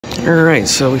Alright,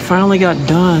 so we finally got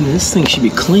done. This thing should be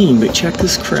clean, but check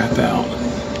this crap out.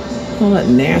 All that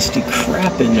nasty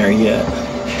crap in there yet.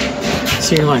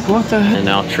 So you're like, what the heck? And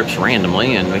now it trips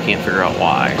randomly and we can't figure out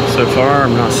why. So far,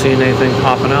 I'm not seeing anything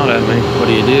popping out at me. What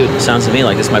do you do? It sounds to me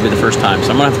like this might be the first time, so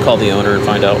I'm gonna have to call the owner and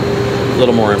find out a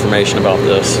little more information about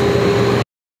this.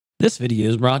 This video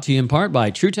is brought to you in part by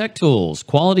TruTech Tools.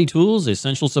 Quality tools,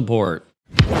 essential support.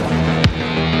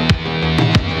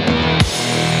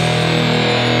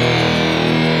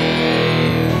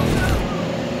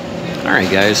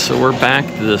 Alright guys, so we're back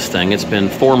to this thing. It's been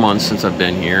 4 months since I've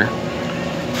been here.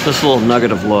 This little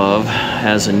nugget of love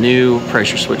has a new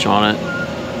pressure switch on it,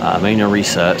 manual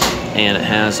reset, and it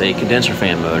has a condenser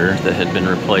fan motor that had been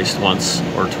replaced once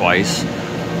or twice,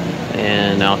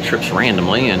 and now it trips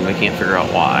randomly and we can't figure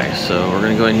out why. So we're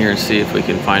going to go in here and see if we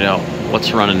can find out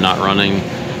what's running, not running,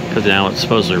 because now it's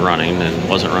supposedly running and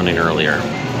wasn't running earlier.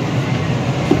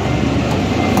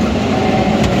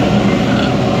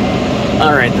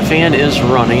 Alright, the fan is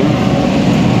running.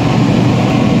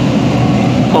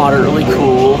 Moderately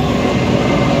cool.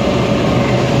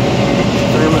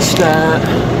 Thermostat.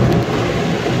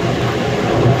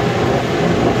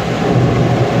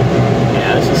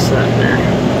 Yeah, it's just sitting there.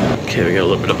 Okay, we got a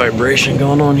little bit of vibration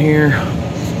going on here.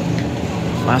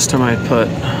 Last time I put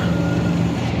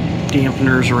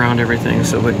dampeners around everything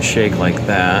so it wouldn't shake like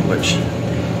that, which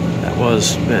that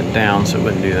was bent down so it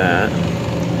wouldn't do that.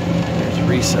 There's a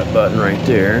reset button right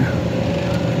there.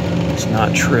 It's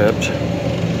not tripped.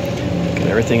 Get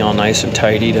everything all nice and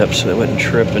tidied up so it wouldn't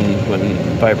trip and wouldn't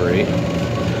vibrate.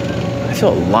 I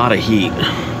feel a lot of heat.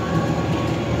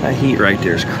 That heat right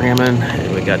there is cramming,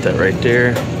 and we got that right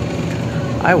there.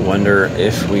 I wonder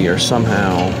if we are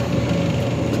somehow...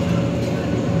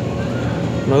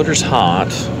 Motor's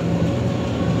hot.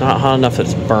 Not hot enough that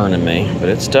it's burning me, but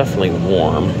it's definitely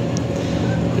warm.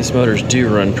 These motors do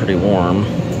run pretty warm.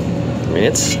 I mean,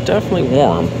 it's definitely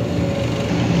warm.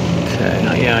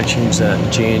 Okay, yeah, I changed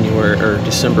that January or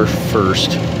December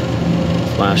 1st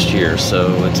last year,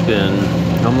 so it's been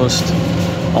almost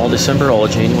all December, all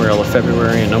of January, all of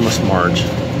February, and almost March.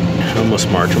 Almost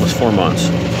 4 months.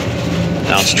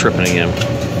 Now it's tripping again.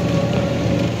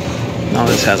 Now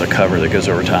this has a cover that goes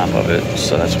over top of it,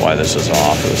 so that's why this is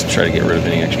off. Let's try to get rid of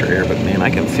any extra air, but man, I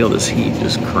can feel this heat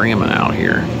just cramming out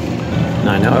here.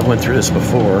 Now I know I've went through this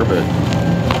before, but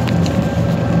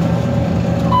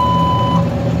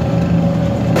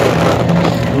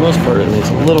for the most part, I mean, it's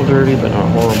a little dirty, but not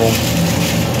horrible.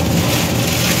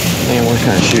 Man, we're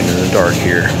kind of shooting in the dark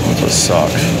here. That's what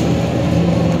sucks.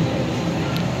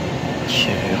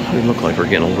 Okay, we look like we're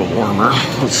getting a little warmer.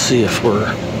 Let's see if we're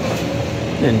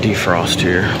in defrost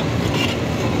here.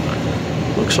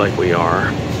 Looks like we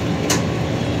are.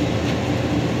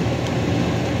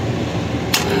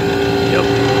 Yep.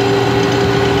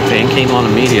 Fan came on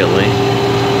immediately.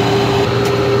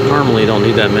 Normally you don't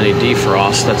need that many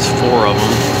defrosts. That's 4 of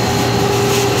them.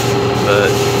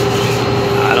 But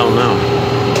I don't know.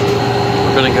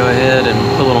 We're going to go ahead and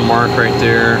put a little mark right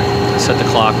there. Set the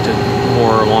clock to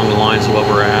more along the lines of what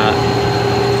we're at.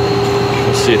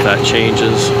 We'll see if that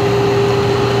changes.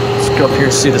 Let's go up here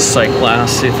and see the sight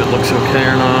glass, see if it looks okay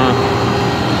or not.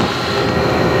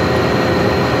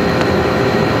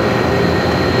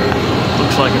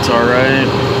 Looks like it's alright.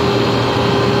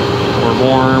 We're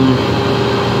warm,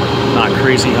 not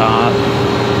crazy hot.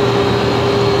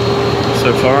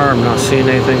 So far, I'm not seeing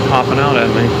anything popping out at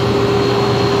me.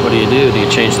 What do? Do you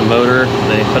change the motor?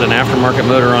 They put an aftermarket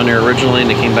motor on there originally, and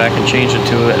they came back and changed it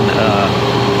to an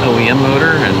OEM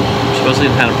motor, and supposedly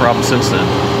they've had a problem since then.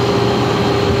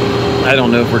 I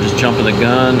don't know if we're just jumping the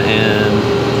gun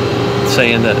and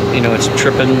saying that, you know, it's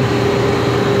tripping.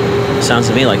 It sounds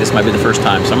to me like this might be the first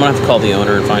time, so I'm gonna have to call the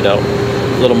owner and find out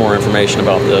a little more information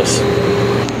about this.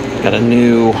 Got a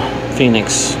new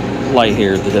Phoenix light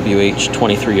here, the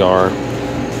WH23R.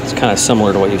 It's kind of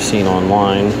similar to what you've seen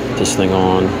online. This thing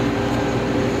on.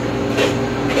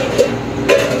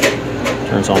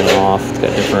 Turns on and off. It's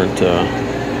got different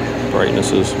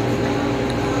brightnesses.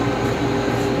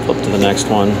 Flip to the next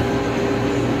one.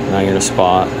 Now you're in a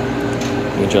spot.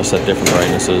 You adjust that different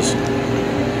brightnesses.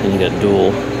 And you get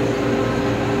dual.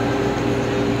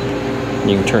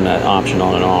 You can turn that option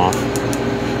on and off.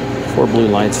 4 blue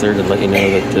lights there to let you know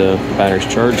that the battery's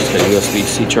charged. It's got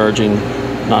USB-C charging,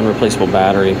 non-replaceable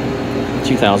battery,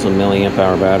 2,000 milliamp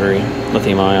hour battery,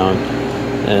 lithium ion,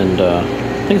 and I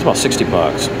think it's about 60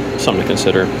 bucks. Something to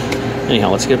consider. Anyhow,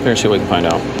 let's get up there and see what we can find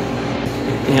out.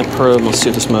 Amp probe, let's see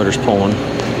if this motor's pulling.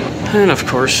 And of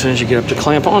course, as soon as you get up to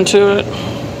clamp onto it,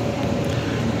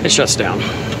 it shuts down.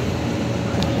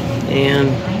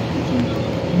 And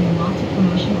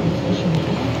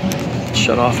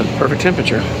shut off at the perfect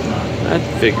temperature. That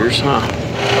figures, huh?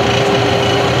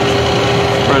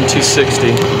 Run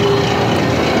 260.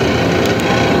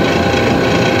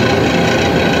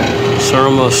 So we're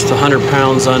almost 100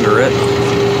 pounds under it.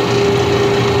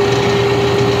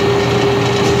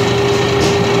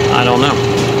 I don't know.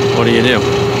 What do you do?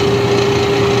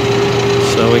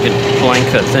 So we could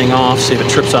blank that thing off, see if it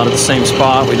trips out at the same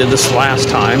spot. We did this last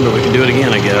time, but we can do it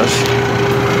again, I guess.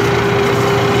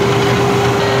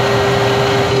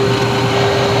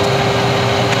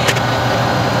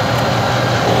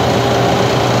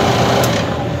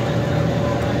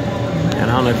 And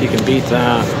I don't know if you can beat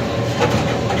that.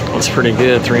 That's pretty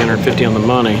good, 350 on the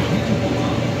money.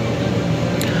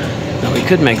 Now we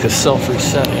could make this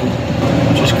self-resetting.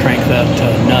 Just crank that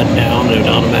nut down and it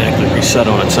would automatically reset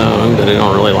on its own, but I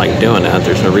don't really like doing that.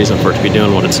 There's no reason for it to be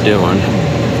doing what it's doing.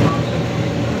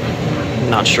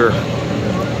 Not sure.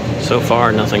 So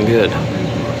far, nothing good.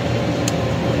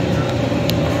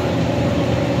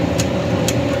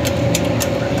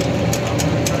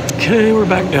 Okay, we're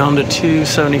back down to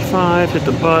 275. Hit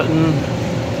the button.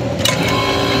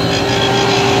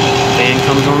 Fan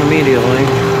comes on immediately.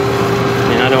 I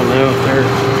mean, I don't know if they're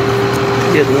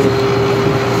getting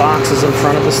boxes in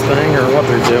front of this thing or what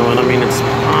they're doing. I mean, it's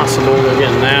possible they're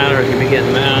getting that, or it could be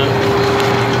getting that.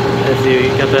 If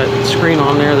you got that screen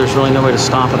on there, there's really no way to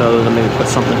stop it other than maybe put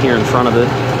something here in front of it.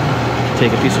 Take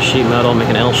a piece of sheet metal,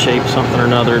 make an L shape, something or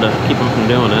another to keep them from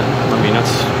doing it. I mean,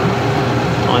 that's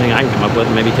the only thing I can come up with.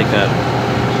 Maybe take that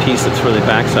piece that's for the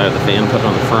backside of the fan, put it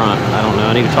on the front. I don't know.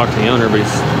 I need to talk to the owner, but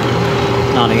he's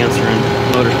not answering.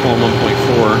 Motor's pulling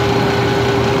 1.4.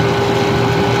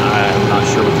 I'm not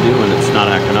sure what to do when it's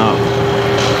not acting up.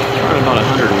 Running about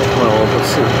 112. Let's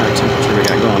see what kind of temperature we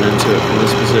got going into it from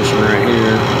this position right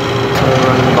here. So we're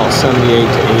running about 78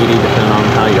 to 80, depending on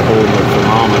how you hold the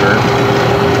thermometer.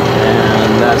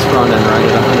 And that's running right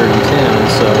at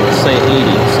 110. So let's say 80.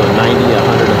 So 90,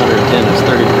 100, 110 is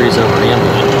 30 degrees over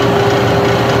ambient.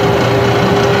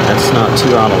 That's not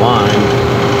too out of line.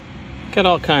 Got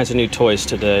all kinds of new toys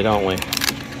today, don't we?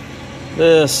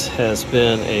 This has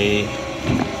been a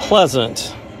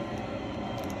pleasant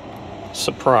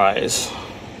surprise.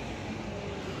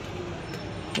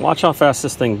 Watch how fast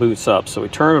this thing boots up. So we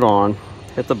turn it on,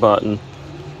 hit the button.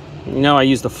 You know, I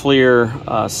use the Flir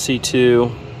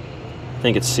C2. I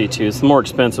think it's C2. It's the more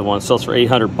expensive one. It sells for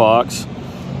 800 bucks.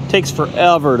 Takes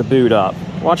forever to boot up.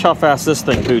 Watch how fast this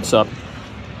thing boots up.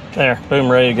 There, boom,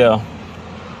 ready to go.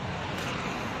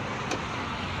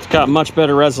 It's got much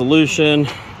better resolution.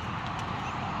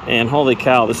 And holy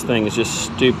cow, this thing is just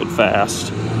stupid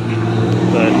fast.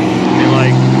 But, I mean,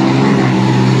 like,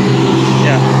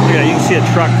 yeah, look at that. You can see a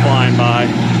truck flying by.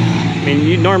 I mean,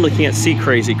 you normally can't see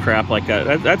crazy crap like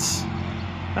that. That's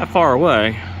that far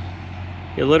away.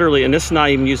 You literally, and this is not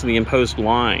even using the imposed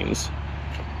lines.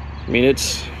 I mean,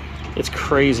 it's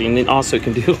crazy. And it also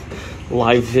can do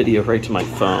live video right to my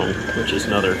phone, which is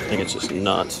another thing. It's just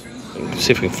nuts.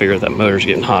 See if we can figure out that motor's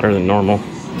getting hotter than normal.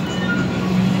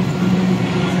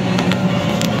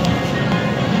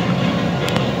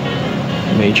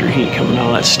 Major heat coming out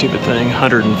of that stupid thing.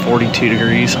 142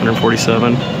 degrees,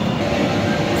 147.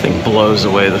 Thing blows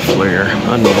away the flare.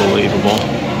 Unbelievable.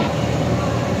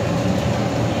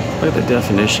 Look at the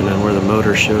definition and where the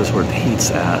motor shows where the heat's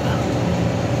at.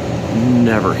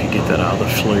 Never could get that out of the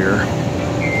flare.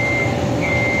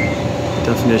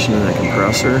 Definition of that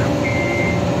compressor.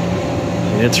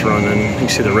 And it's running. You can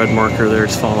see the red marker there.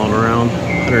 It's following around.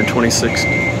 126.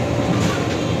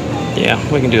 Yeah,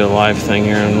 we can do a live thing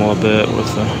here in a little bit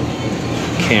with the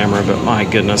camera, but my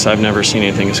goodness, I've never seen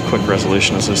anything as quick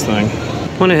resolution as this thing.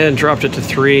 Went ahead and dropped it to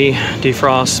 3.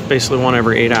 Defrost basically 1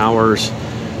 every 8 hours.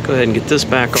 Go ahead and get this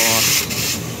back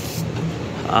off.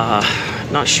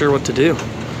 Not sure what to do.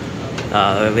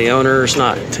 The owner's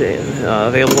not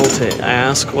available to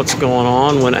ask what's going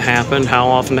on, when it happened, how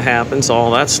often it happens,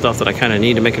 all that stuff that I kind of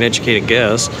need to make an educated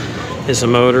guess. Is the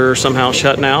motor somehow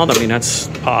shutting out? I mean, that's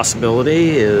a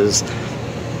possibility. Is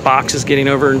boxes getting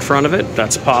over in front of it?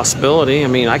 That's a possibility. I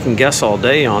mean, I can guess all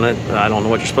day on it, but I don't know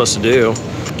what you're supposed to do.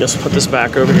 Just put this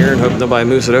back over here and hope nobody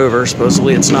moves it over.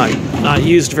 Supposedly it's not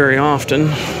used very often.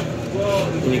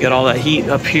 And you got all that heat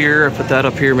up here. I put that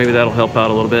up here. Maybe that'll help out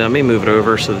a little bit. I may move it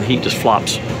over so the heat just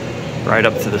flops right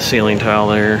up to the ceiling tile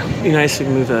there. It'd be nice to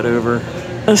move that over.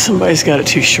 Somebody's got it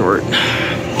too short. Nope,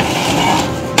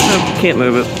 can't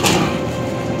move it.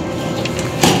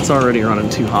 It's already running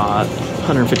too hot.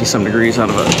 150 some degrees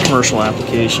out of a commercial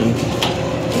application.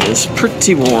 It's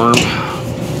pretty warm.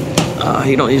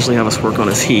 He don't usually have us work on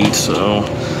his heat, so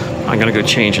I'm gonna go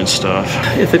changing stuff.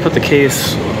 If they put the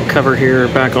case cover here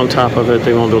back on top of it,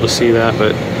 they won't be able to see that,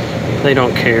 but They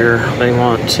don't care. They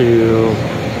want to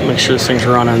make sure this thing's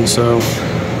running, so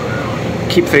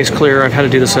keep face clear. I've had to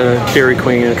do this at Dairy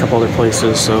Queen and a couple other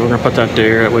places, so we're gonna put that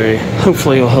there. That way,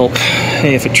 hopefully it'll help.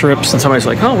 Hey, if it trips and somebody's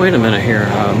like, oh, wait a minute here,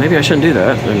 maybe I shouldn't do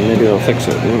that, and maybe they'll fix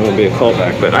it. Maybe it'll be a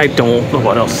callback, but I don't know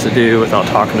what else to do without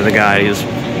talking to the guy. His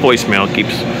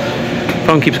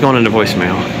phone keeps going into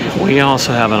voicemail. We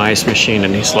also have an ice machine that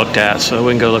needs looked at, so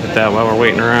we can go look at that while we're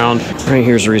waiting around. Right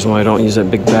here's the reason why I don't use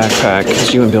that big backpack,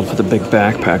 because you wouldn't be able to put the big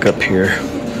backpack up here.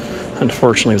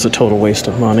 Unfortunately, it was a total waste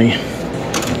of money.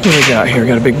 What do we got here? We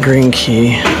got a big green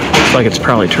key. Looks like it's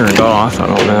probably turned off. I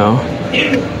don't know.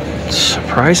 It's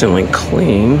surprisingly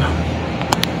clean.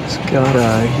 It's got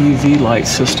a UV light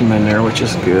system in there, which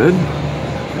is good.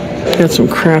 Got some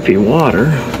crappy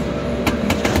water.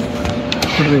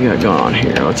 What do we got going on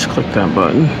here? Let's click that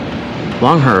button.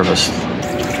 Long harvest.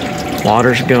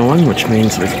 Water's going, which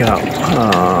means we've got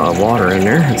water in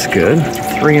there. That's good.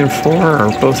 3 and 4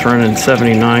 are both running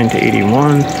 79 to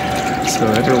 81. So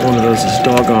every one of those is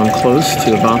doggone close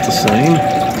to about the same.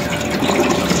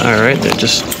 All right, they're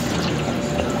just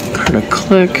gonna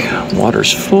click.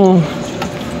 Water's full.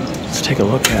 Let's take a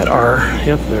look at our,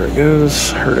 yep, there it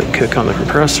goes. Heard it kick on the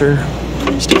compressor.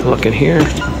 Let's take a look in here.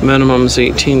 Minimum's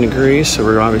 18 degrees, so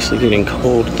we're obviously getting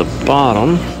cold at the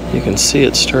bottom. You can see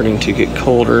it's starting to get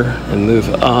colder and move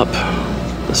up.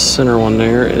 The center one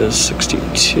there is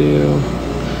 62.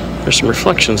 There's some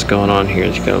reflections going on here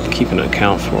that you gotta keep an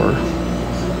account for.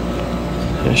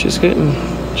 Yeah, she's getting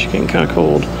kind of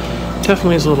cold.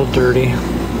 Definitely is a little dirty.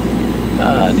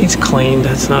 It needs cleaned.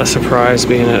 That's not a surprise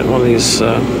being at one of these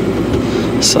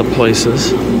sub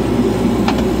places.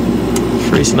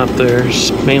 Freezing up there.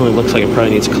 Just mainly looks like it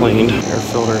probably needs cleaned. Air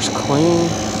filter's clean.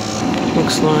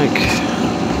 Looks like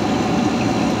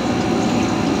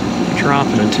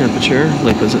dropping in temperature.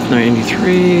 Liquid's at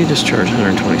 93, discharge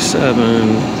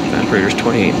 127, evaporator's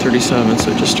 2837,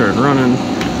 so it just started running.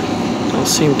 Don't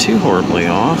seem too horribly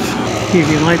off.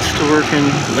 UV light's still working.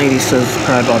 Lady says it's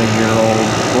probably about a year old.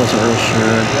 Wasn't real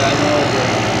sure.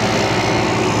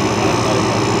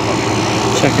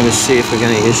 Checking to see if we got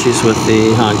any issues with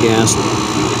the hot gas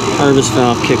harvest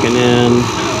valve kicking in.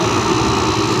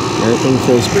 Everything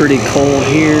feels pretty cold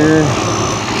here.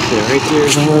 Yeah, right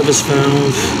there's the harvest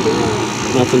valve.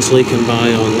 Nothing's leaking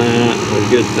by on that. We're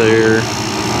good there.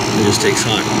 It just takes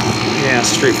hot gas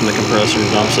straight from the compressor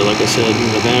and dumps it, like I said, in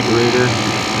the evaporator.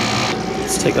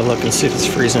 Let's take a look and see if it's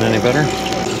freezing any better.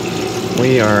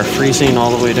 We are freezing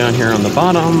all the way down here on the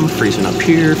bottom, freezing up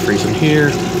here, freezing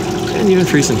here, and even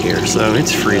freezing here. So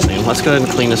it's freezing. Let's go ahead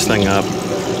and clean this thing up.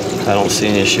 I don't see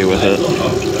an issue with it.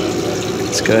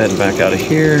 Let's go ahead and back out of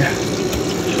here.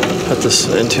 Put this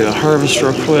into a harvest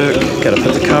real quick. Got to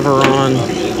put the cover on.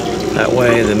 That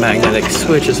way the magnetic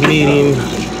switch is meeting.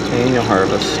 Manual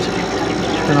harvest.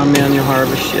 Turn on manual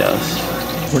harvest,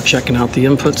 yes. We're checking out the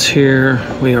inputs here.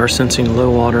 We are sensing low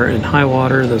water and high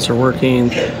water. Those are working.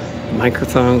 The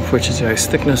microphone, which is the ice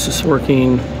thickness, is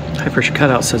working. High pressure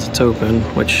cutout says it's open,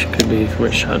 which could be from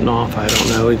it shutting off. I don't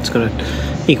know. It's going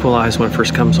to equalize when it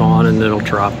first comes on, and then it'll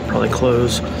drop, probably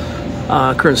close.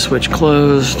 Current switch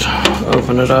closed.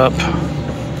 Open it up.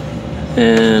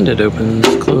 And it opens.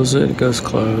 Close it. It goes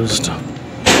closed.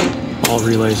 All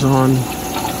relays on.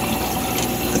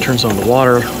 It turns on the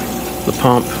water, the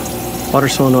pump, water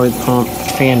solenoid pump.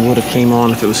 Fan would have came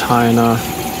on if it was high enough.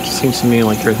 Seems to me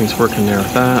like everything's working there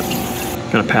with that.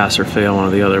 Gonna pass or fail one or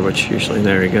the other, which usually,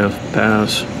 there you go,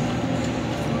 pass.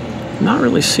 Not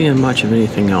really seeing much of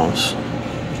anything else.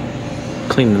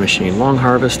 Cleaning the machine. Long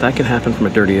harvest, that can happen from a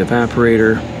dirty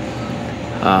evaporator.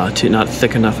 To not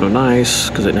thick enough of an ice,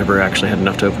 because it never actually had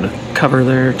enough to open a cover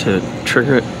there to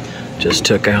trigger it. Just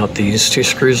took out these 2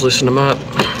 screws, loosened them up.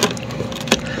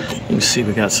 You can see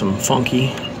we got some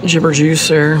funky gibber juice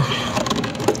there.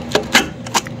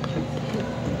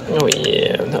 Oh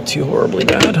yeah, not too horribly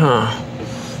bad, huh?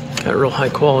 Got real high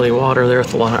quality water there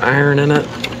with a lot of iron in it.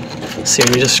 See,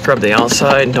 when you just scrub the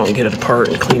outside and don't get it apart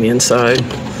and clean the inside.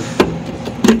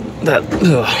 That,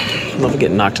 ugh, love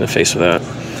getting knocked in the face with that.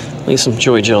 Leave some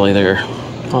Joy Jelly there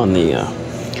on the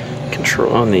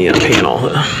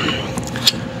panel.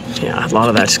 Yeah, a lot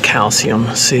of that's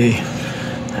calcium. See,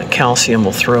 that calcium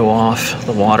will throw off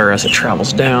the water as it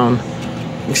travels down.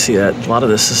 You see that a lot of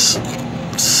this is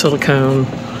silicone.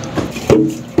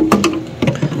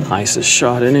 Ice is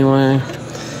shot anyway.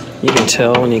 You can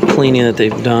tell any cleaning that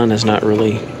they've done has not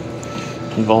really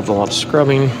involved a lot of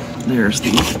scrubbing. There's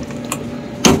the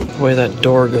way that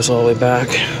door goes all the way back.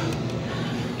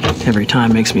 Every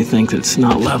time makes me think that it's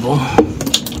not level.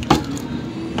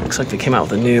 Looks like they came out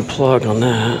with a new plug on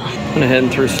that. Went ahead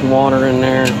and threw some water in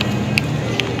there.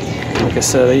 Like I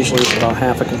said, I usually use about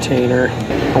half a container.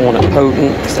 I want it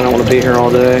potent because I don't want to be here all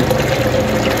day.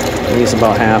 I use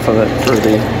about half of it for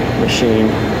the machine,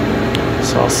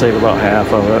 so I'll save about half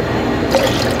of it.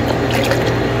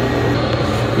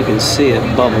 You can see it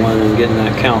bubbling and getting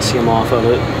that calcium off of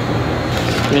it.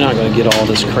 You're not going to get all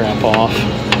this crap off,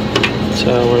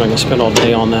 so we're not going to spend all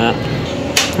day on that.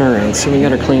 Alright, so we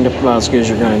got her cleaned up about as good as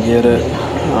you're going to get it.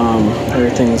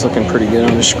 Everything's looking pretty good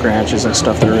on the scratches and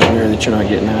stuff that are in there that you're not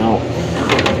getting out.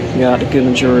 Got a good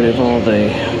majority of all the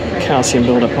calcium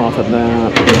buildup off of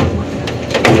that.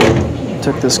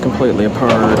 Took this completely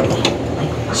apart,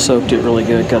 soaked it really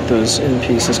good, got those end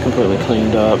pieces completely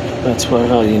cleaned up. That's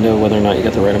how you know whether or not you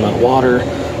got the right amount of water.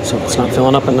 So if it's not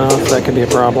filling up enough, that could be a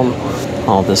problem.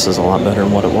 All this is a lot better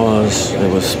than what it was.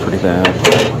 It was pretty bad.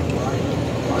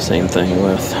 Same thing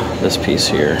with this piece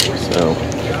here. So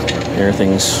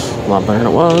everything's a lot better than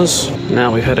it was.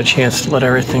 Now we've had a chance to let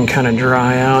everything kind of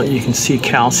dry out. You can see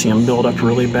calcium build up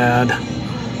really bad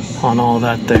on all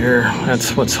that there.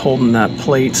 That's what's holding that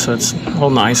plate, so it's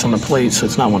holding the ice on the plate so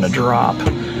it's not going to drop.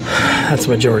 That's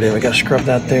the majority of it. Got to scrub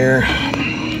that there.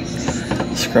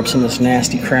 Scrub some of this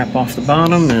nasty crap off the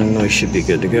bottom and we should be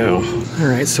good to go.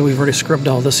 Alright, so we've already scrubbed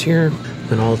all this here.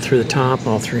 Then all through the top,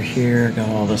 all through here. Got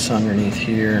all this underneath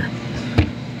here.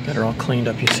 Got it all cleaned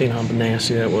up. You seen how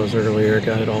nasty that was earlier.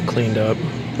 Got it all cleaned up.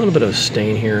 A little bit of a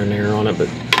stain here and there on it, but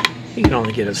you can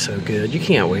only get it so good. You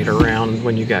can't wait around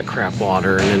when you got crap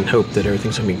water and then hope that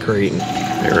everything's gonna be great.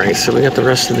 Alright, so we got the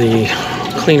rest of the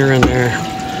cleaner in there.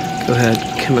 Go ahead,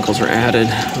 chemicals are added.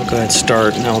 We'll go ahead and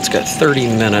start. Now it's got 30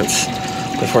 minutes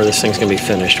before this thing's gonna be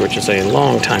finished, which is a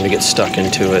long time to get stuck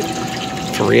into it.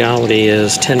 The reality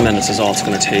is 10 minutes is all it's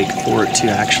gonna take for it to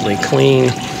actually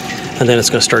clean, and then it's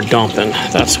gonna start dumping.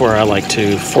 That's where I like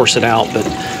to force it out, but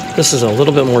this is a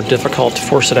little bit more difficult to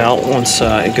force it out once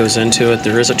it goes into it.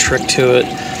 There is a trick to it.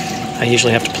 I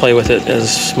usually have to play with it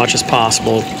as much as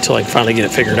possible until I finally get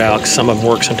it figured out, because some of them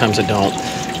work, sometimes they don't.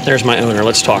 There's my owner,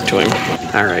 let's talk to him.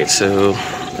 All right, so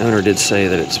the owner did say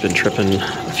that it's been tripping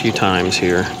a few times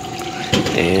here.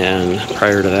 And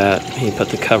prior to that, he put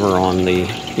the cover on the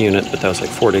unit, but that was like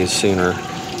 4 days sooner.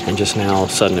 And just now, all of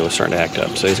a sudden, it was starting to act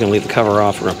up. So he's gonna leave the cover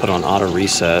off, we're gonna put on auto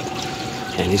reset.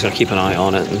 And he's going to keep an eye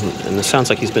on it, and it sounds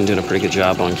like he's been doing a pretty good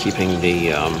job on keeping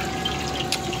the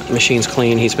machines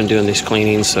clean. He's been doing these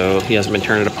cleanings, so he hasn't been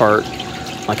tearing it apart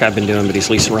like I've been doing, but he's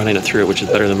at least running it through it, which is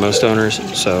better than most owners.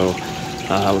 So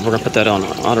we're going to put that on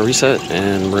auto reset,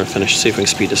 and we're going to finish, see if we can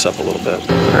speed this up a little bit.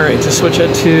 All right, to switch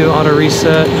it to auto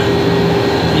reset,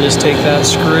 you just take that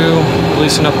screw,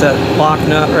 loosen up that lock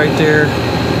nut right there,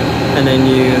 and then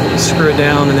you screw it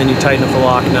down, and then you tighten up the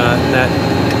lock nut, and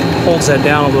that holds that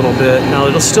down a little bit. Now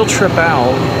it'll still trip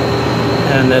out,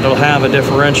 and it'll have a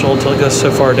differential until it goes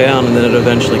so far down, and then it'll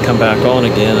eventually come back on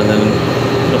again, and then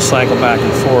it'll cycle back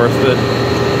and forth. But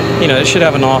you know, it should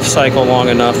have an off cycle long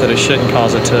enough that it shouldn't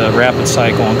cause it to rapid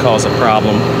cycle and cause a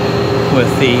problem with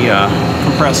the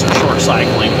compressor short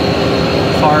cycling.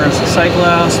 As far as the sight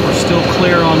glass, we're still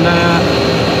clear on that.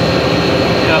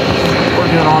 Yep, we're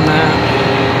good on that.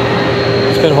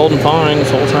 It's been holding fine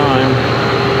this whole time.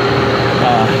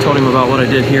 I told him about what I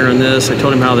did here on this. I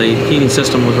told him how the heating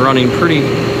system was running pretty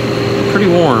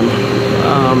warm.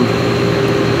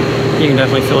 You can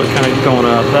definitely feel it kind of going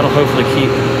up. That'll hopefully keep,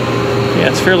 yeah,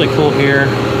 it's fairly cool here.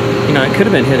 You know, it could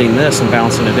have been hitting this and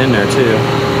bouncing it in there too.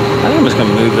 I think I'm just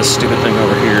gonna move this stupid thing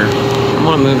over here. I'm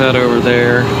gonna move that over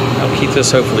there. I'll keep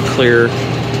this hopefully clear,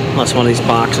 unless one of these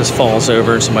boxes falls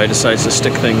over and somebody decides to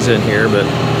stick things in here, but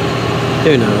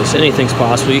who knows? Anything's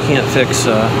possible. You can't fix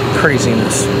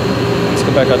craziness. Let's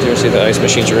go back out there and see if the ice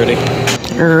machine's ready.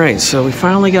 All right, so we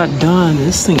finally got done.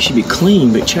 This thing should be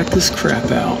clean, but check this crap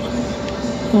out.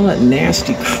 All that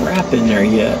nasty crap in there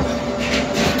yet.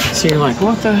 So you're like,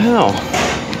 what the hell?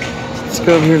 Let's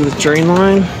go over here to the drain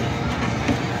line.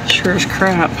 Sure as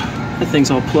crap, that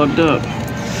thing's all plugged up.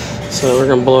 So we're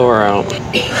gonna blow her out.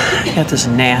 Got this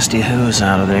nasty hose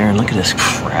out of there, and look at this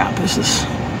crap. This is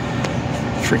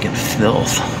freaking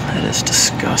filth. That is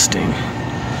disgusting.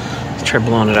 Let's try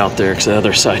blowing it out there because the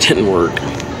other side didn't work.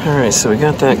 All right, so we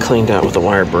got that cleaned out with a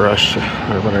wire brush,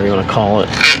 or whatever you want to call it.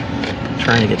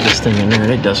 Trying to get this thing in there,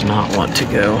 and it does not want to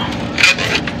go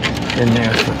in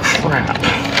there for crap.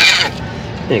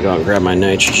 I need to go out and grab my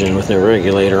nitrogen with no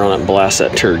regulator on it and blast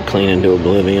that turd clean into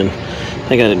oblivion.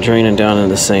 I got it draining down in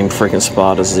the same freaking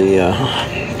spot as the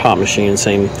pop machine,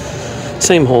 same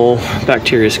hole.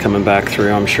 Bacteria's coming back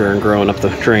through, I'm sure, and growing up the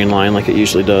drain line like it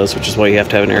usually does, which is why you have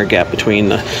to have an air gap between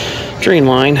the drain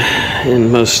line in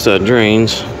most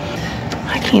drains.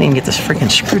 I can't even get this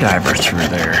freaking screwdriver through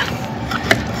there.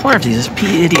 I wonder if these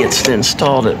idiots that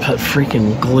installed it put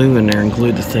freaking glue in there and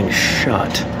glued the thing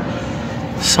shut.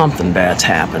 Something bad's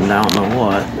happened, I don't know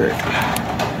what,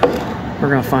 but we're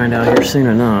gonna find out here soon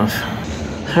enough.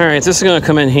 All right, this is gonna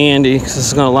come in handy because this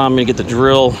is gonna allow me to get the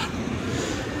drill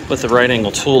with the right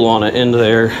angle tool on it into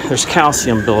there. There's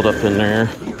calcium buildup in there.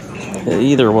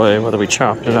 Either way, whether we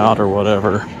chopped it out or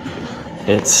whatever,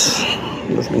 it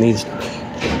needs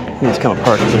to come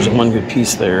apart because there's one good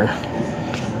piece there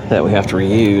that we have to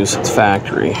reuse. It's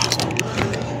factory.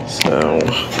 So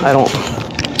I don't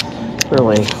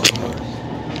really,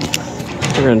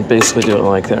 we're gonna basically do it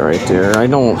like that right there. I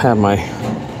don't have my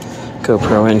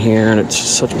GoPro in here and it's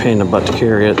such a pain in the butt to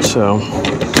carry it, so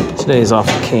today's off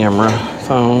the camera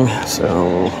phone,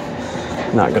 so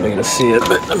not gonna get to see it,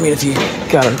 but I mean if you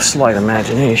got a slight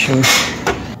imagination.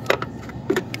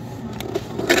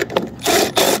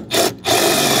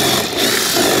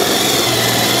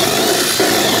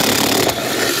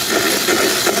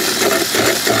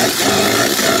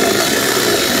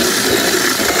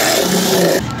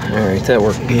 Alright, that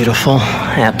worked beautiful.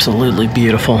 Absolutely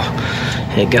beautiful.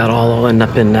 It got all end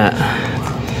up in that.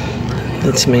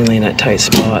 It's mainly in that tight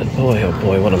spot. Boy, oh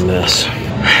boy, what a mess.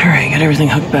 Alright, got everything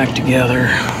hooked back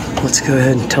together. Let's go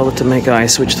ahead and tell it to make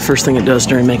ice, which the first thing it does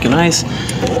during making ice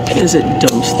is it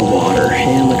dumps the water.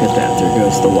 And look at that, there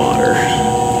goes the water.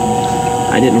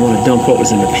 I didn't want to dump what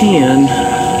was in the pan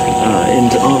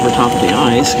over top of the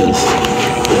ice because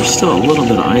there's still a little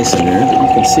bit of ice in there, but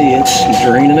you can see it's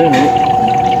draining out.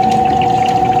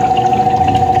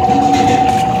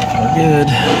 Good,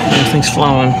 everything's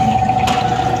flowing.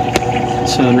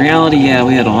 So in reality, yeah,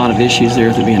 we had a lot of issues there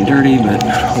with it being dirty, but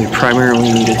we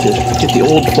primarily needed to get the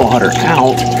old water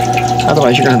out.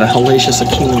 Otherwise, you're going to have a hellacious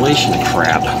accumulation of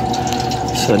crap.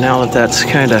 So now that that's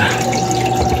kind of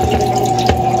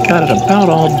got it about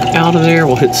all out of there,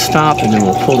 we'll hit stop and then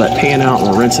we'll pull that pan out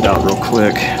and we'll rinse it out real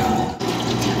quick.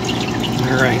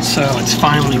 Alright, so it's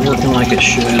finally working like it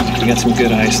should. We got some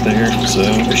good ice there, so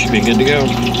we should be good to go.